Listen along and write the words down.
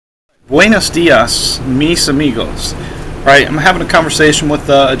Buenos dias, mis amigos. Right, I'm having a conversation with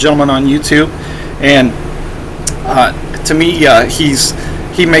a gentleman on YouTube, and to me,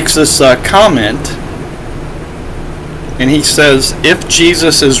 he makes this comment, and he says, if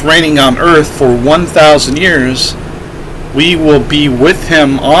Jesus is reigning on earth for 1,000 years, we will be with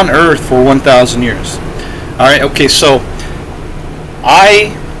him on earth for 1,000 years. All right, okay, so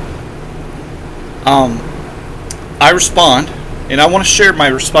I respond, and I want to share my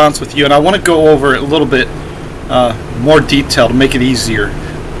response with you, and I want to go over it a little bit more detail to make it easier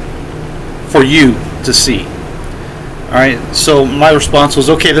for you to see. Alright, so my response was,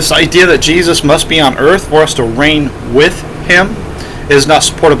 okay, this idea that Jesus must be on earth for us to reign with him is not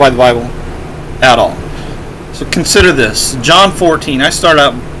supported by the Bible at all. So consider this. John 14, I start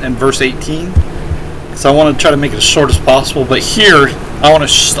out in verse 18, so I want to try to make it as short as possible, but here I want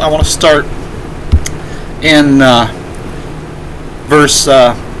to start in verse,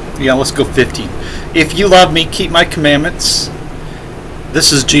 let's go 15. If you love me, keep my commandments.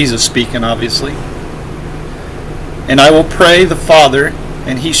 This is Jesus speaking, obviously. And I will pray the Father,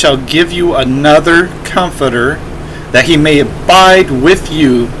 and he shall give you another comforter, that he may abide with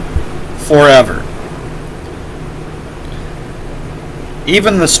you forever.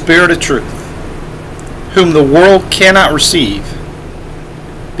 Even the Spirit of truth, whom the world cannot receive,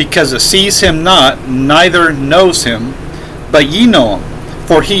 because it sees him not, neither knows him, but ye know him,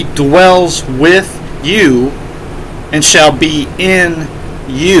 for he dwells with you, and shall be in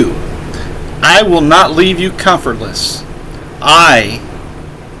you. I will not leave you comfortless. I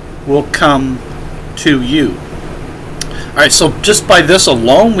will come to you. Alright, so just by this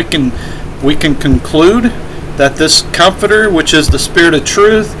alone we can conclude that this comforter, which is the Spirit of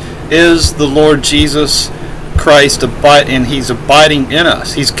truth, is the Lord Jesus Christ, and he's abiding in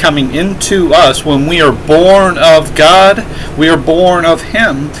us. He's coming into us. When we are born of God, we are born of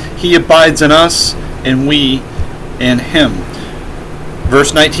him. He abides in us, and we in him.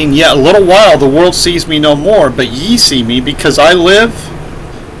 Verse 19, yet a little while the world sees me no more, but ye see me, because I live,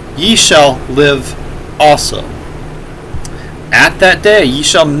 ye shall live also. At that day ye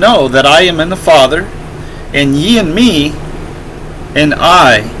shall know that I am in the Father, and ye in me, and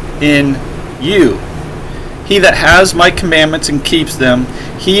I in you. He that has my commandments and keeps them,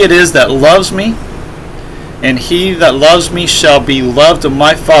 he it is that loves me, and he that loves me shall be loved of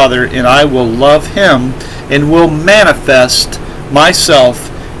my Father, and I will love him, and will manifest myself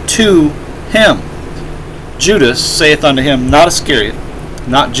to him. Judas saith unto him, not Iscariot,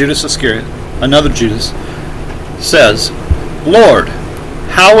 not Judas Iscariot, another Judas, says, Lord,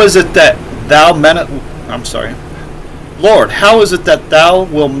 how is it that thou Lord, how is it that thou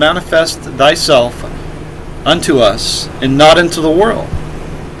wilt manifest thyself unto us, and not into the world?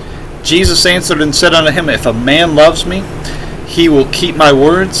 Jesus answered and said unto him, if a man loves me, he will keep my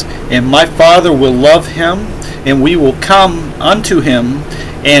words, and my Father will love him, and we will come unto him,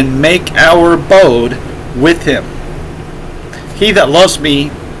 and make our abode with him. He that loves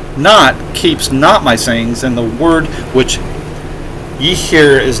me not keeps not my sayings, and the word which ye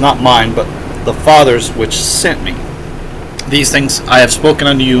hear is not mine, but the Father's which sent me. These things I have spoken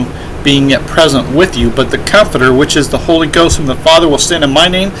unto you, being yet present with you, but the Comforter, which is the Holy Ghost, whom the Father will send in my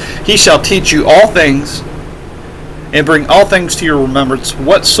name, he shall teach you all things, and bring all things to your remembrance,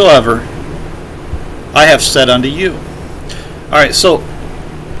 whatsoever I have said unto you. Alright, so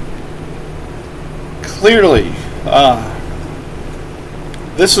clearly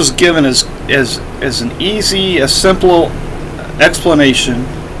this is given as an easy, a simple explanation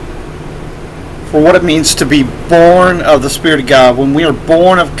for what it means to be born of the Spirit of God. When we are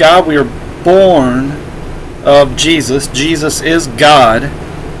born of God, we are born of Jesus. Jesus is God.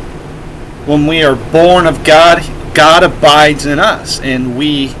 When we are born of God, God abides in us, and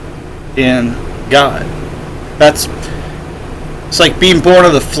we in God. It's like being born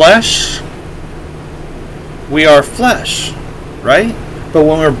of the flesh. We are flesh, right? But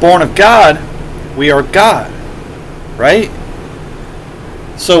when we're born of God, we are God, right?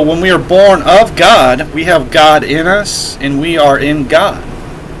 So when we are born of God, we have God in us, and we are in God.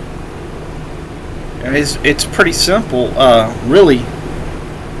 It's pretty simple, really.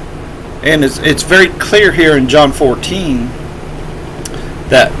 And it's very clear here in John 14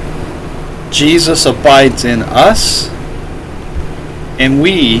 that Jesus abides in us, and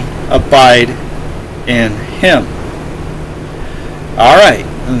we abide in him. Alright,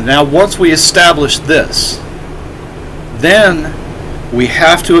 now once we establish this, then we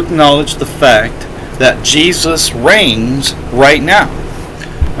have to acknowledge the fact that Jesus reigns right now.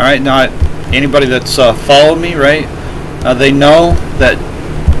 Alright, now anybody that's followed me, right, they know that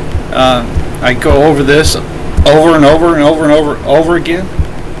I go over this over and over and over and over again.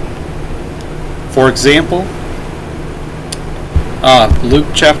 For example, Luke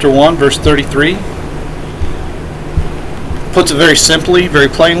chapter 1, verse 33 puts it very simply, very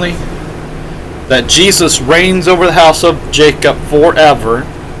plainly, that Jesus reigns over the house of Jacob forever,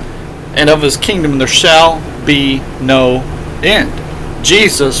 and of his kingdom there shall be no end.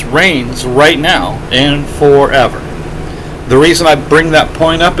 Jesus reigns right now and forever. The reason I bring that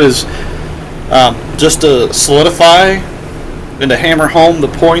point up is just to solidify and to hammer home the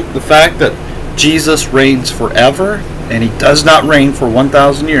point, the fact that Jesus reigns forever, and he does not reign for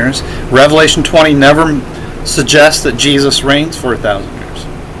 1,000 years. Revelation 20 never suggests that Jesus reigns for 1,000 years.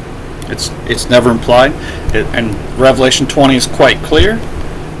 It's never implied, and Revelation 20 is quite clear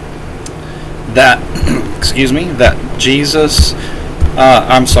that that Jesus,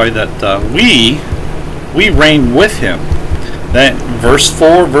 we reign with him. That verse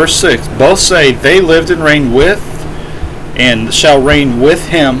 4, verse 6 both say they lived and reigned with, and shall reign with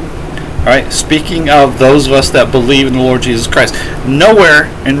him. All right, speaking of those of us that believe in the Lord Jesus Christ. Nowhere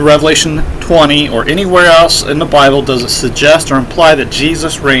in Revelation 20 or anywhere else in the Bible does it suggest or imply that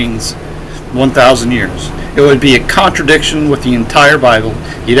Jesus reigns 1,000 years. It would be a contradiction with the entire Bible.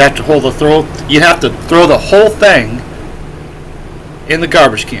 You'd have to throw the whole thing in the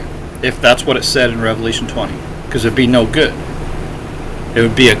garbage can if that's what it said in Revelation 20, because it'd be no good. It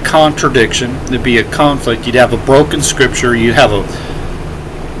would be a contradiction. It'd be a conflict. You'd have a broken scripture. You'd have a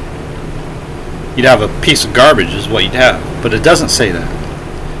piece of garbage is what you'd have. But it doesn't say that.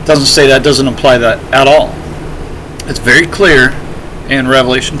 It doesn't say that. It doesn't imply that at all. It's very clear in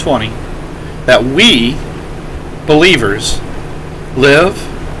Revelation 20 that we, believers, live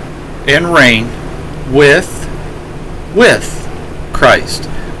and reign with Christ.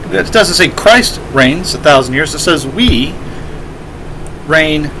 It doesn't say Christ reigns 1,000 years. It says we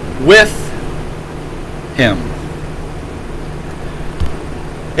reign with him.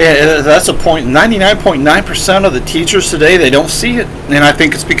 And that's a point. 99.9% of the teachers today, they don't see it, and I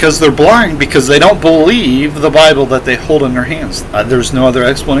think it's because they're blind, because they don't believe the Bible that they hold in their hands. There's no other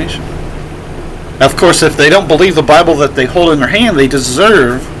explanation. Of course, if they don't believe the Bible that they hold in their hand, they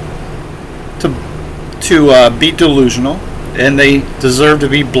deserve to be delusional, and they deserve to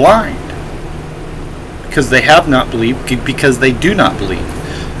be blind, because they have not believed, because they do not believe.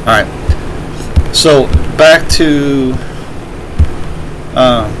 All right. So back to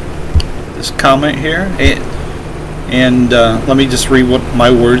this comment here, and let me just read what my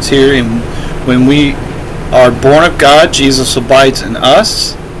words here. And when we are born of God, Jesus abides in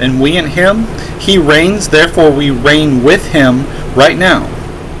us, and we in him. He reigns, therefore we reign with him right now.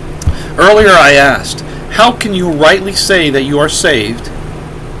 Earlier I asked, how can you rightly say that you are saved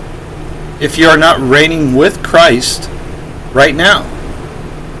if you are not reigning with Christ right now?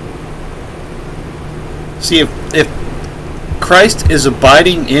 See, if Christ is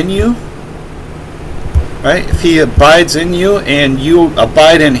abiding in you, right? If he abides in you and you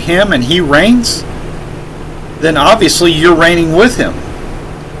abide in him and he reigns, then obviously you're reigning with him.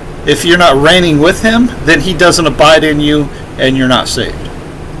 If you're not reigning with him, then he doesn't abide in you and you're not saved.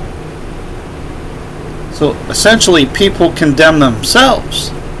 So essentially, people condemn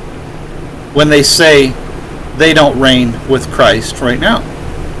themselves when they say they don't reign with Christ right now.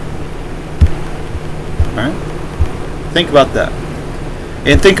 All right? Think about that.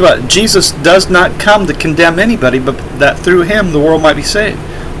 And think about it. Jesus does not come to condemn anybody, but that through him the world might be saved.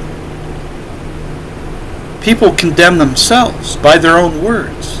 People condemn themselves by their own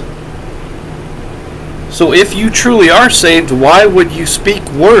words. So if you truly are saved, why would you speak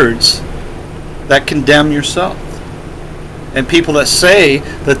words that condemn yourself? And people that say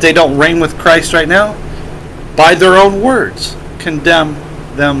that they don't reign with Christ right now, by their own words, condemn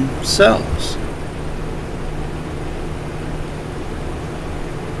themselves.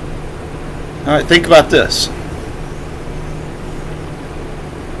 Alright, think about this.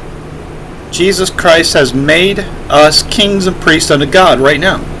 Jesus Christ has made us kings and priests unto God right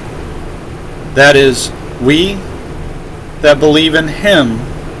now. That is, we that believe in him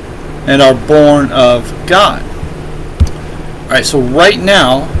and are born of God. Alright, so right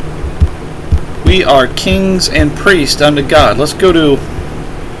now we are kings and priests unto God. Let's go to,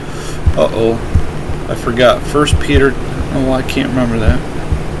 I forgot, 1 Peter, oh, I can't remember that.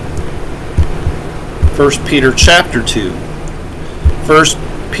 1 Peter chapter 2. 1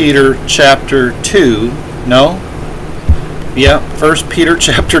 Peter chapter 2, no? Yeah, 1 Peter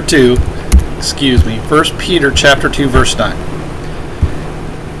chapter 2, excuse me, 1 Peter chapter 2 verse 9.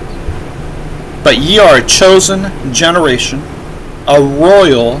 But ye are a chosen generation, a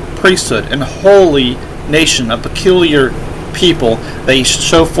royal priesthood, and holy nation, a peculiar people, that ye should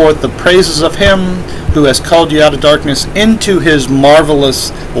show forth the praises of him who has called you out of darkness into his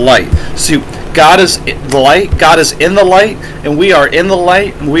marvelous light. See, God is the light. God is in the light, and we are in the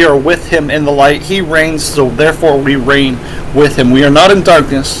light, and we are with him in the light. He reigns, so therefore we reign with him. We are not in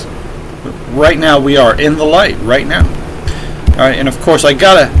darkness. Right now we are in the light. Right now. All right, and of course I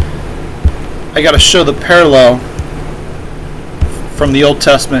gotta show the parallel from the Old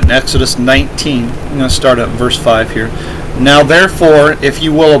Testament in Exodus 19. I'm going to start at verse 5 here. Now therefore, if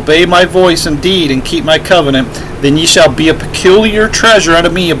you will obey my voice indeed and keep my covenant, then ye shall be a peculiar treasure unto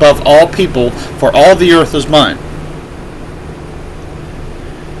me above all people, for all the earth is mine.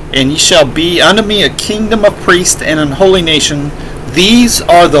 And ye shall be unto me a kingdom of priests and an holy nation. These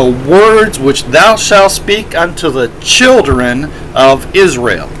are the words which thou shalt speak unto the children of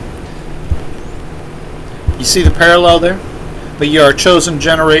Israel. You see the parallel there? But ye are a chosen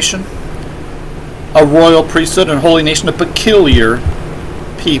generation, a royal priesthood, and a holy nation, a peculiar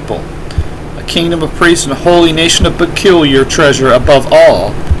people. A kingdom of priests and a holy nation, a peculiar treasure above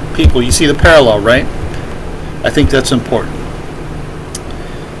all people. You see the parallel, right? I think that's important.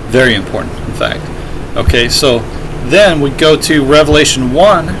 Very important, in fact. Okay, so then we go to Revelation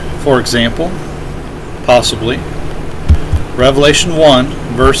 1, for example, possibly. Revelation 1,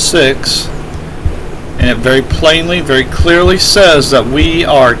 verse 6. And it very plainly, very clearly says that we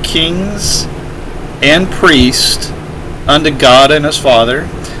are kings and priests unto God and his Father.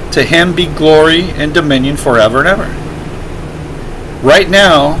 To him be glory and dominion forever and ever. Right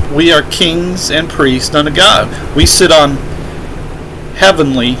now, we are kings and priests unto God. We sit on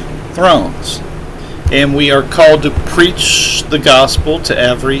heavenly thrones. And we are called to preach the gospel to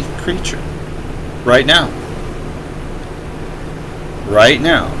every creature. Right now. Right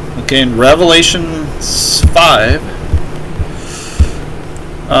now. Okay, in Revelation 5,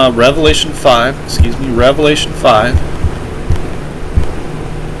 Revelation 5,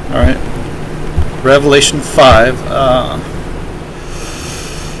 alright, Revelation 5,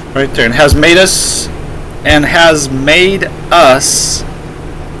 right there, and has made us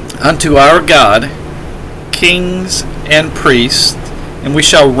unto our God kings and priests, and we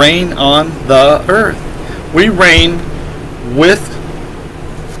shall reign on the earth. We reign with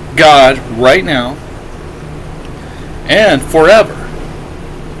God right now and forever.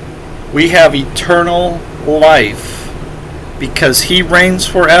 We have eternal life because he reigns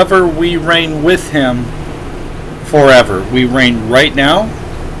forever. We reign with him forever. We reign right now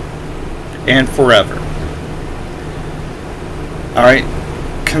and forever. Alright,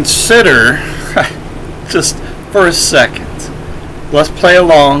 consider just for a second, let's play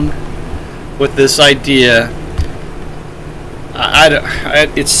along with this idea.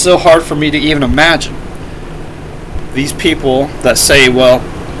 It's so hard for me to even imagine these people that say, well,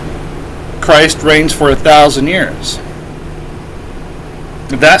 Christ reigns for 1,000 years.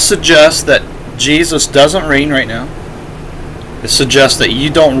 That suggests that Jesus doesn't reign right now. It suggests that you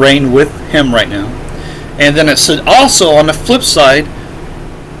don't reign with him right now. And then it also, on the flip side,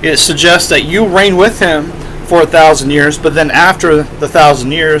 it suggests that you reign with him for 1,000 years, but then after the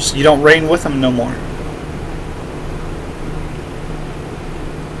 1,000 years, you don't reign with him no more.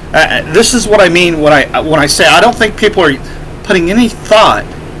 This is what I mean when I say I don't think people are putting any thought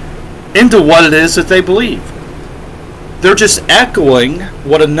into what it is that they believe. They're just echoing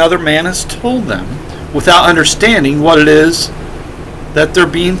what another man has told them without understanding what it is that they're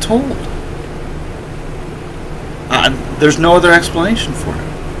being told. There's no other explanation for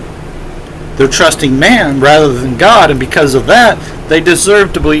it. They're trusting man rather than God, and because of that, they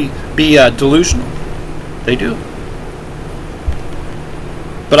deserve to be delusional. They do.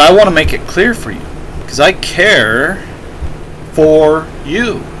 But I want to make it clear for you, because I care for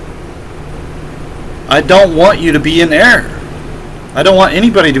you. I don't want you to be in error. I don't want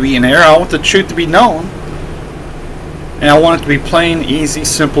anybody to be in error. I want the truth to be known. And I want it to be plain, easy,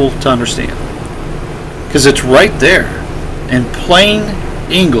 simple to understand. Because it's right there in plain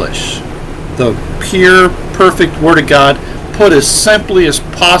English. The pure, perfect Word of God, put as simply as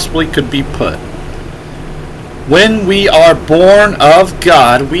possibly could be put. When we are born of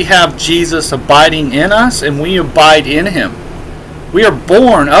God, we have Jesus abiding in us, and we abide in him. We are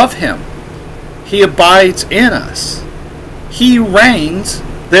born of him. He abides in us. He reigns,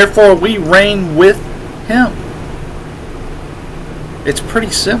 therefore we reign with him. It's pretty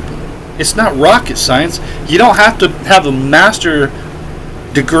simple. It's not rocket science. You don't have to have a master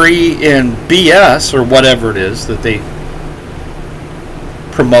degree in BS or whatever it is that they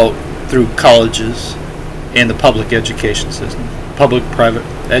promote through colleges in the public education system, public-private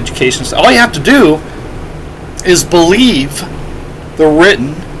education system. All you have to do is believe the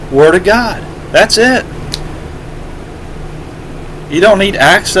written Word of God. That's it. You don't need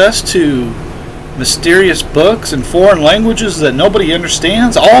access to mysterious books in foreign languages that nobody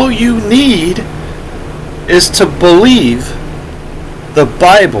understands. All you need is to believe the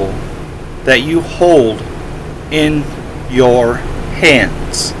Bible that you hold in your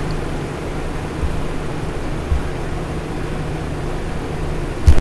hands.